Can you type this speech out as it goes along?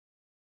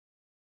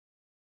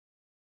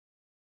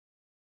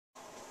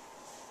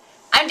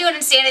I'm doing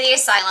Insanity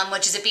Asylum,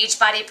 which is a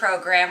Beachbody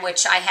program,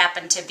 which I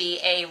happen to be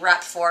a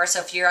rep for. So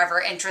if you're ever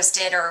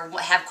interested or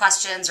have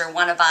questions or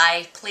want to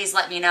buy, please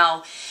let me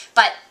know.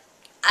 But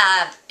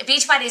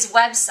Beachbody's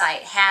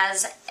website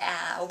has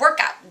a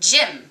workout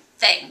gym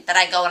thing that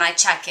I go and I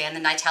check in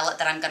and I tell it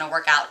that I'm going to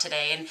work out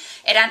today, and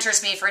it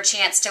enters me for a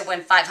chance to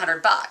win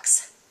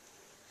 $500.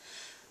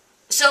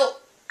 So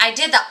I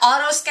did the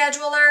auto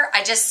scheduler.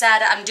 I just said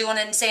I'm doing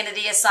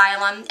Insanity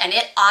Asylum, and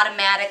it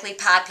automatically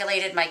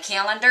populated my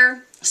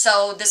calendar.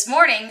 So this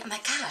morning, I'm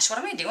like, gosh, what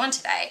am I doing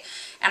today?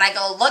 And I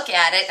go look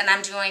at it, and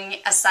I'm doing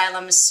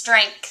Asylum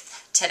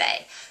Strength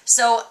today.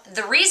 So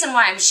the reason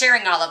why I'm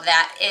sharing all of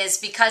that is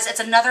because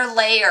it's another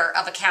layer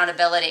of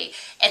accountability.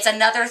 It's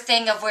another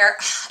thing of where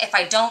if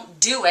I don't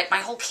do it, my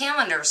whole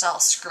calendar's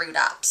all screwed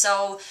up.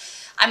 So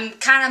I'm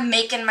kind of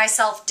making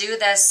myself do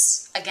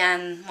this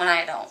again when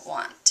I don't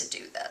want to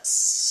do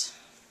this.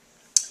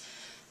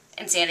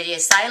 Insanity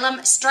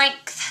Asylum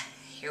Strength.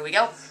 Here we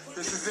go.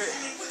 This is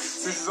it.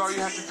 This is all you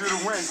have to do to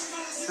win.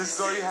 This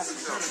is all you have to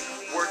do.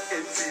 Work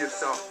into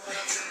yourself.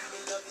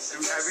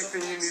 Do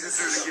everything you need to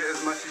do to get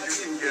as much as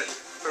you can get.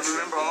 But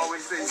remember, I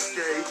always say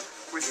stay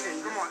within.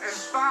 Come on, and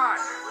 5,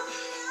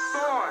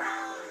 4.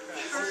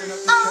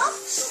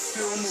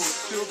 Still move,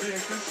 still be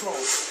in control.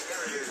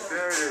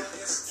 There it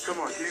is. Come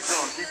on, keep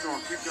going, keep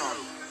going, keep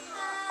going.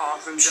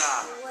 Awesome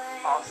job.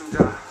 Awesome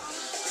job.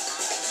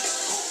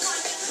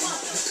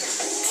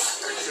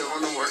 Exhale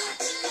on the work.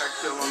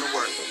 Exhale on the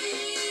work.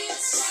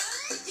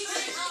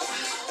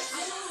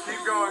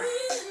 Keep going.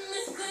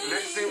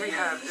 Next thing we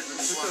have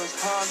is put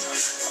those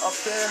palms up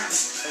there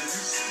and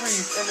you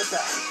squeeze in the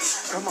back.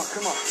 Come on,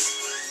 come on.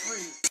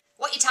 Squeeze.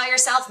 What you tell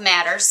yourself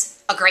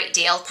matters a great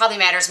deal. Probably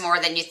matters more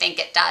than you think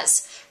it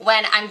does.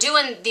 When I'm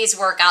doing these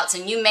workouts,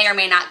 and you may or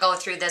may not go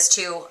through this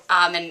too,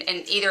 and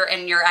either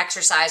in your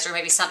exercise or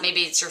maybe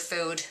it's your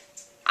food.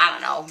 I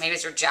don't know. Maybe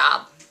it's your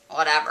job,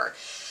 whatever.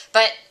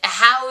 But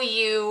how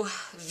you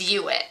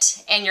view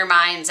it in your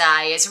mind's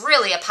eye is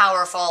really a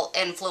powerful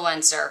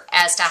influencer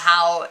as to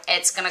how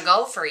it's going to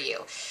go for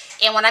you.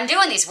 And when I'm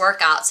doing these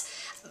workouts,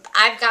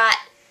 I've got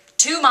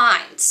two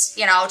minds,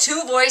 you know,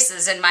 two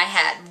voices in my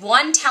head.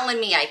 One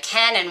telling me I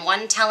can and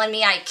one telling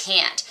me I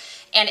can't.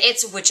 And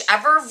it's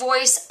whichever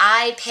voice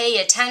I pay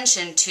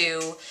attention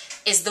to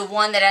is the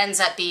one that ends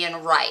up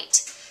being right.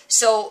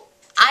 So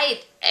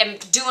I am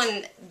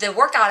doing the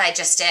workout I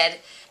just did,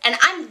 and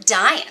I'm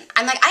dying.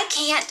 I'm like, I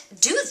can't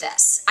do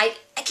this. I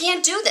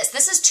can't do this.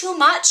 This is too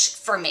much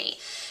for me.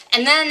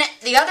 And then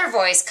the other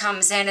voice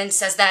comes in and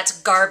says, that's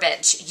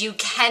garbage. You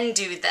can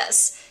do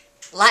this.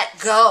 Let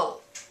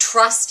go.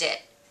 Trust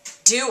it.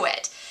 Do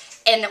it.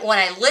 And when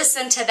I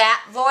listen to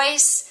that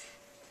voice,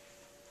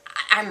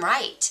 I'm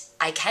right.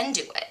 I can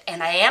do it.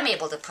 And I am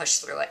able to push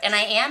through it. And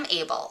I am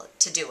able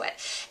to do it.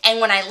 And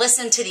when I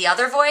listen to the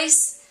other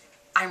voice,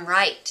 I'm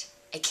right.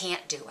 I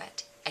can't do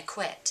it. I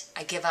quit.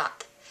 I give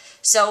up.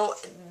 So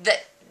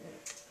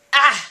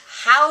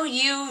how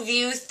you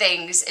view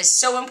things is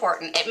so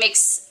important. It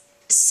makes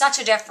such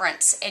a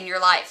difference in your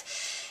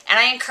life. And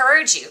I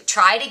encourage you,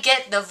 try to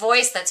get the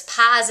voice that's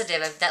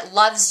positive, that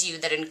loves you,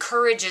 that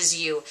encourages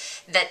you,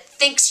 that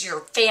thinks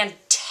you're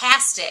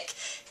fantastic.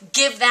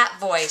 Give that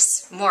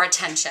voice more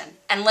attention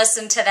and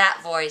listen to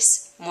that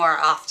voice more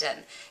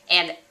often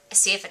and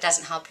see if it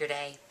doesn't help your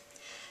day.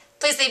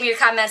 Please leave me your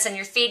comments and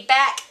your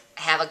feedback.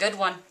 Have a good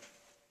one.